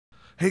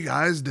Hey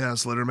guys,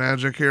 Dazzler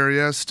Magic here.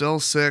 Yeah,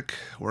 still sick,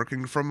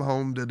 working from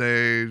home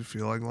today,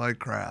 feeling like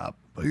crap.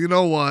 But you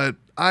know what?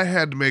 I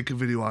had to make a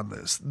video on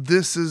this.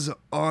 This is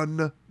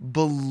unbelievable.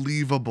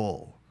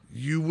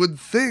 You would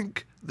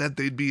think that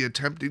they'd be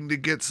attempting to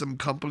get some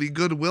company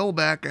goodwill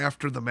back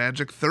after the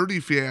Magic 30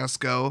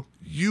 fiasco.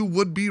 You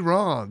would be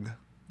wrong.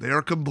 They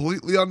are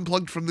completely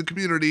unplugged from the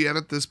community and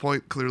at this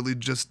point clearly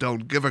just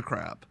don't give a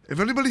crap. If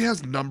anybody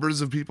has numbers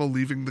of people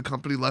leaving the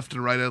company left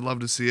and right, I'd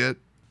love to see it.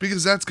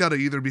 Because that's got to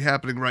either be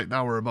happening right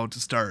now or about to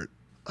start.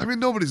 I mean,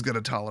 nobody's going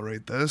to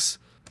tolerate this.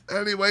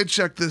 Anyway,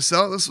 check this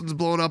out. This one's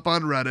blowing up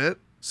on Reddit.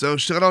 So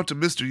shout out to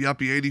Mr.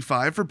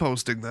 Yuppie85 for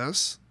posting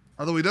this.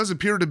 Although he does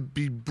appear to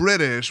be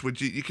British,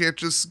 which you can't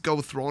just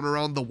go throwing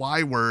around the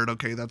Y word.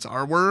 Okay, that's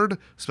our word,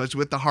 especially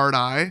with the hard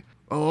I.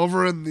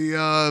 Over in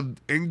the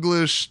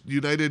English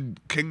United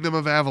Kingdom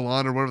of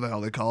Avalon, or whatever the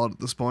hell they call it at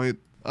this point.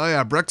 Oh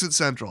yeah, Brexit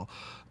Central.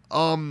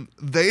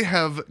 They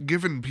have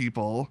given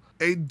people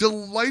a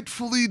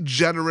delightfully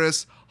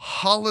generous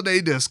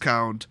holiday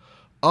discount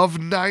of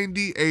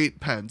 98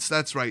 pence.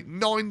 That's right,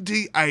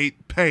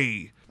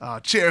 98p.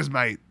 Cheers,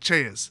 mate.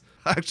 Cheers.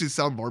 I actually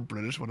sound more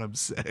British when I'm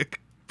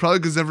sick. Probably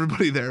because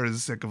everybody there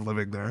is sick of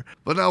living there.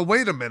 But now,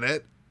 wait a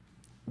minute.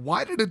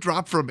 Why did it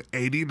drop from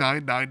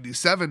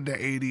 $89.97 to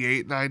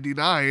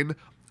 $88.99?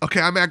 Okay,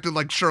 I'm acting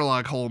like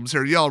Sherlock Holmes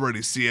here. You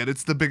already see it.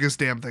 It's the biggest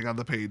damn thing on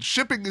the page.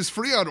 Shipping is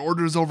free on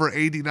orders over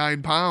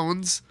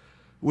 £89,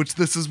 which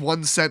this is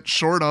 1 cent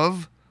short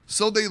of.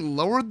 So they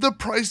lowered the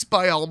price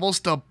by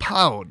almost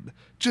 £1.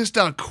 Just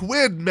a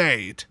quid,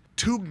 mate.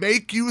 To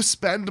make you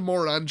spend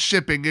more on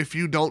shipping if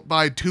you don't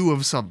buy 2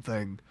 of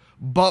something.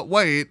 But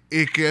wait,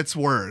 it gets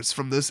worse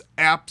from this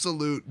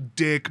absolute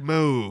dick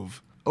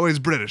move. Oh, he's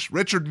British.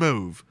 Richard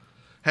Move.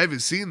 Have you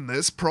seen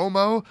this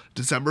promo?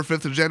 December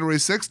 5th to January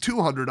 6th,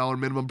 $200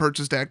 minimum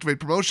purchase to activate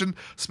promotion.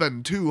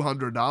 Spend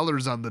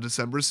 $200 on the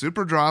December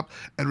Super Drop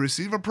and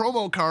receive a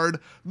promo card,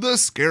 The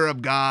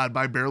Scarab God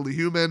by Barely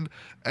Human.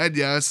 And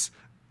yes,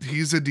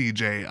 he's a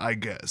DJ, I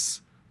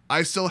guess.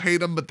 I still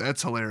hate him, but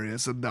that's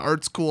hilarious. And the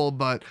art's cool,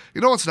 but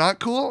you know what's not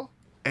cool?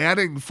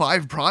 Adding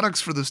 5 products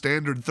for the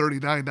standard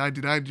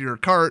 $39.99 to your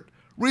cart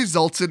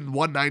results in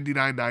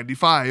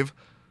 $199.95,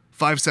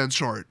 5 cents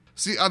short.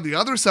 See, on the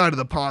other side of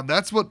the pond,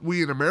 that's what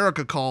we in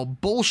America call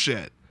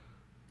bullshit.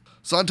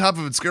 So on top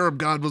of it, Scarab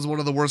God was one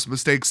of the worst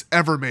mistakes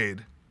ever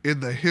made in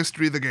the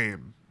history of the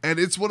game. And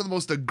it's one of the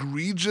most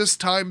egregious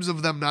times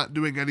of them not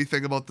doing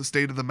anything about the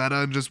state of the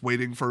meta and just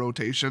waiting for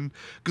rotation.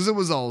 Because it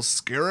was all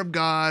Scarab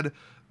God,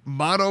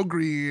 Mono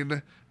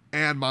Green,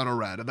 and Mono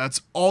Red. And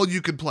that's all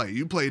you could play.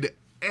 You played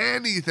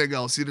anything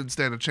else, you didn't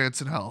stand a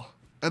chance in hell.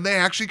 And they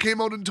actually came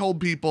out and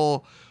told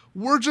people,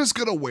 we're just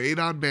going to wait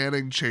on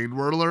banning Chain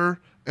Whirler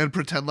and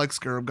pretend like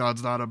Scarab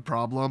God's not a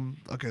problem.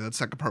 Okay, that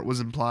second part was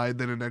implied.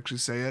 They didn't actually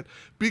say it.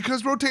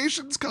 Because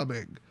rotation's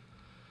coming.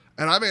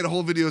 And I made a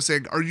whole video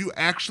saying, are you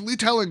actually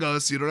telling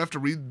us, you don't have to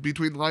read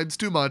between the lines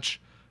too much,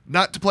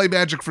 not to play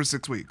Magic for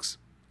 6 weeks?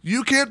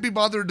 You can't be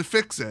bothered to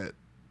fix it.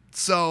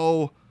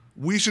 So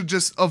we should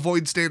just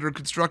avoid Standard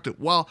Constructed.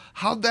 Well,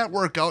 how'd that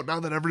work out now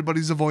that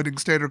everybody's avoiding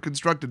Standard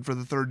Constructed for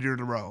the 3rd year in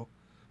a row?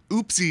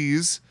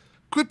 Oopsies.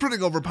 Quit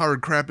printing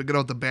overpowered crap and get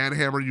out the ban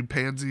hammer, you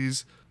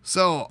pansies.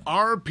 So,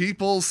 are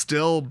people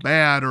still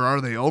mad or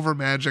are they over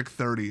Magic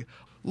 30?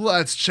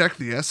 Let's check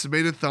the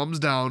estimated thumbs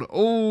down.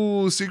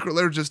 Oh, Secret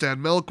Lair just add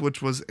milk,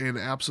 which was an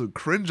absolute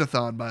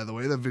cringe-a-thon, by the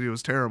way. That video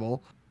is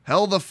terrible.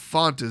 Hell, the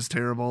font is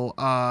terrible.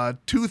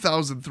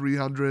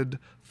 2,300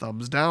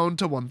 thumbs down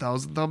to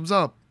 1,000 thumbs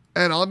up.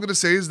 And all I'm going to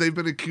say is they've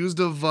been accused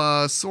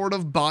of sort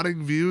of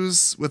botting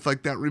views with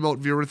like that remote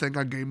viewer thing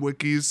on game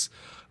wikis.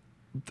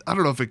 I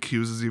don't know if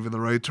accuse is even the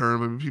right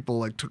term. I mean, people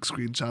like took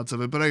screenshots of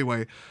it. But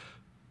anyway,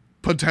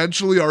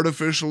 potentially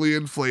artificially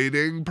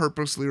inflating,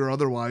 purposely or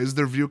otherwise,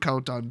 their view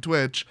count on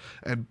Twitch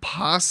and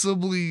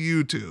possibly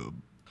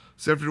YouTube.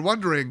 So if you're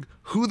wondering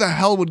who the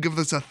hell would give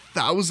this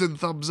 1,000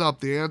 thumbs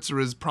up, the answer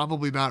is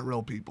probably not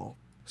real people.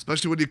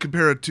 Especially when you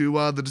compare it to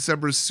the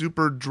December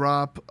Super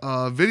Drop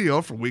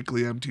video from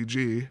Weekly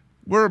MTG,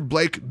 where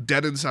Blake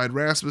Dead Inside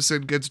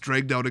Rasmussen gets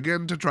dragged out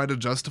again to try to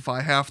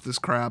justify half this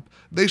crap.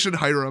 They should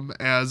hire him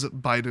as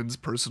Biden's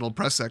personal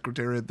press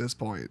secretary at this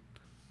point.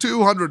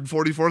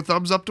 244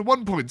 thumbs up to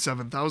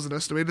 1.7 thousand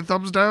estimated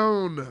thumbs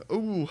down.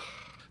 Ooh.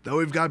 Then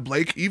we've got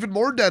Blake even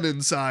more Dead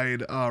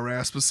Inside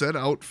Rasmussen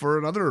out for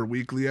another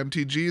Weekly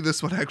MTG.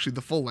 This one actually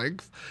the full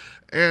length.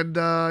 And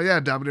yeah,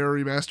 Dominator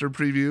Remastered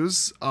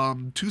previews.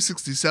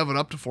 267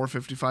 up to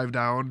 455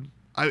 down.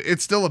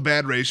 It's still a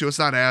bad ratio. It's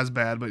not as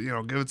bad, but, you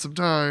know, give it some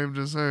time.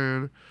 Just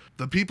saying.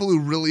 The people who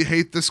really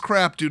hate this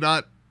crap do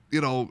not, you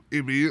know,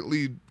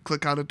 immediately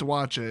click on it to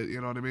watch it. You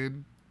know what I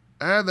mean?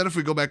 And then if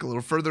we go back a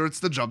little further,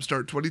 it's the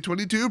Jumpstart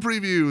 2022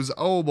 previews.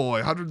 Oh boy,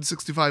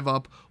 165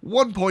 up,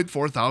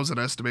 1.4 thousand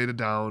estimated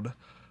down.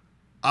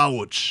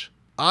 Ouch.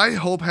 I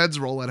hope heads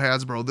roll at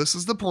Hasbro. This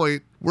is the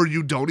point where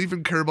you don't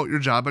even care about your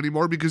job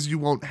anymore because you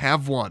won't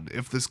have one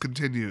if this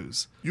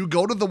continues. You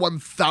go to the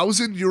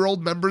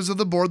 1,000-year-old members of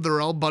the board, they're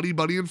all buddy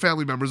and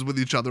family members with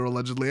each other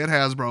allegedly at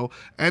Hasbro,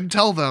 and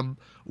tell them,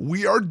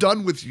 we are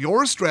done with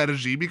your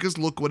strategy because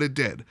look what it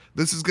did.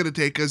 This is going to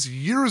take us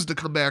years to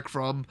come back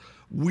from.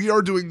 We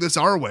are doing this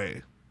our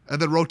way. And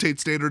then rotate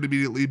standard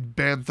immediately,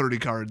 ban 30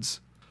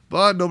 cards.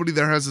 But nobody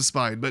there has a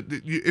spine. But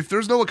if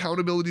there's no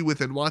accountability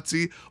within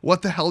WOTC,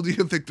 what the hell do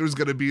you think there's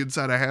going to be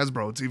inside of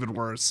Hasbro? It's even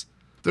worse.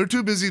 They're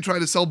too busy trying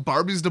to sell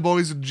Barbies to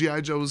boys and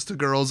G.I. Joes to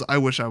girls. I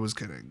wish I was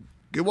kidding.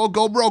 It won't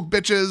go broke,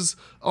 bitches.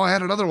 Oh, I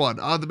had another one.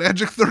 The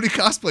Magic 30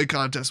 cosplay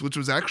contest, which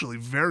was actually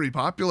very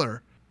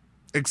popular.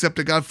 Except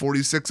it got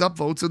 46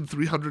 upvotes and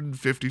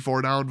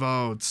 354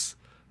 downvotes.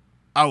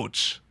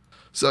 Ouch.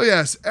 So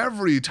yes,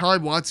 every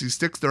time WOTC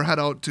sticks their head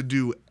out to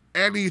do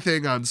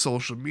anything on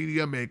social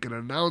media, make an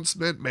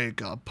announcement,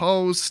 make a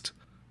post,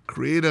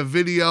 create a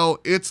video,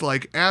 it's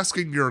like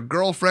asking your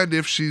girlfriend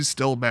if she's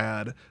still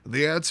mad.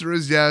 The answer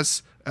is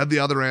yes, and the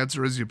other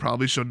answer is you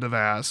probably shouldn't have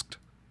asked.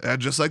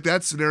 And just like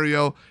that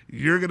scenario,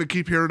 you're going to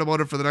keep hearing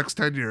about it for the next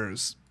 10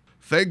 years.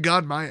 Thank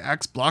God my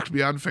ex blocked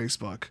me on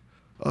Facebook.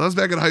 Well, that was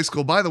back in high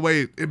school. By the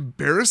way,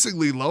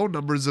 embarrassingly low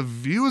numbers of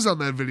views on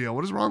that video.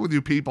 What is wrong with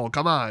you people?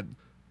 Come on.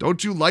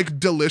 Don't you like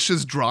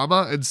delicious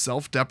drama and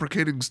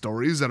self-deprecating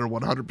stories that are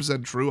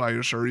 100% true, I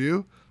assure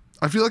you?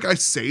 I feel like I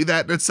say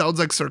that and it sounds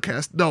like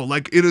sarcastic. No,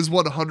 like it is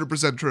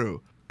 100%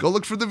 true. Go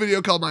look for the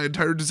video called My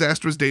Entire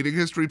Disastrous Dating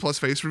History Plus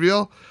Face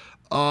Reveal.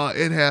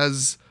 It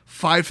has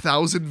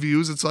 5,000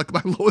 views. It's like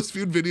my lowest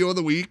viewed video of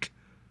the week.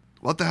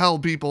 What the hell,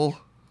 people?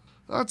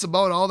 That's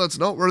about all that's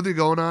noteworthy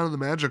going on in the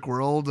Magic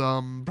world.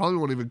 Probably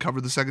won't even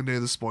cover the second day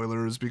of the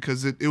spoilers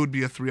because it would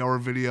be a 3-hour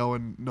video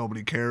and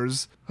nobody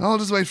cares. I'll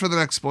just wait for the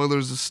next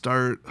spoilers to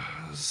start.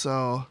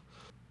 So,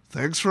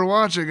 thanks for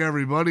watching,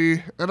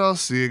 everybody, and I'll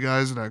see you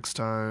guys next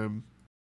time.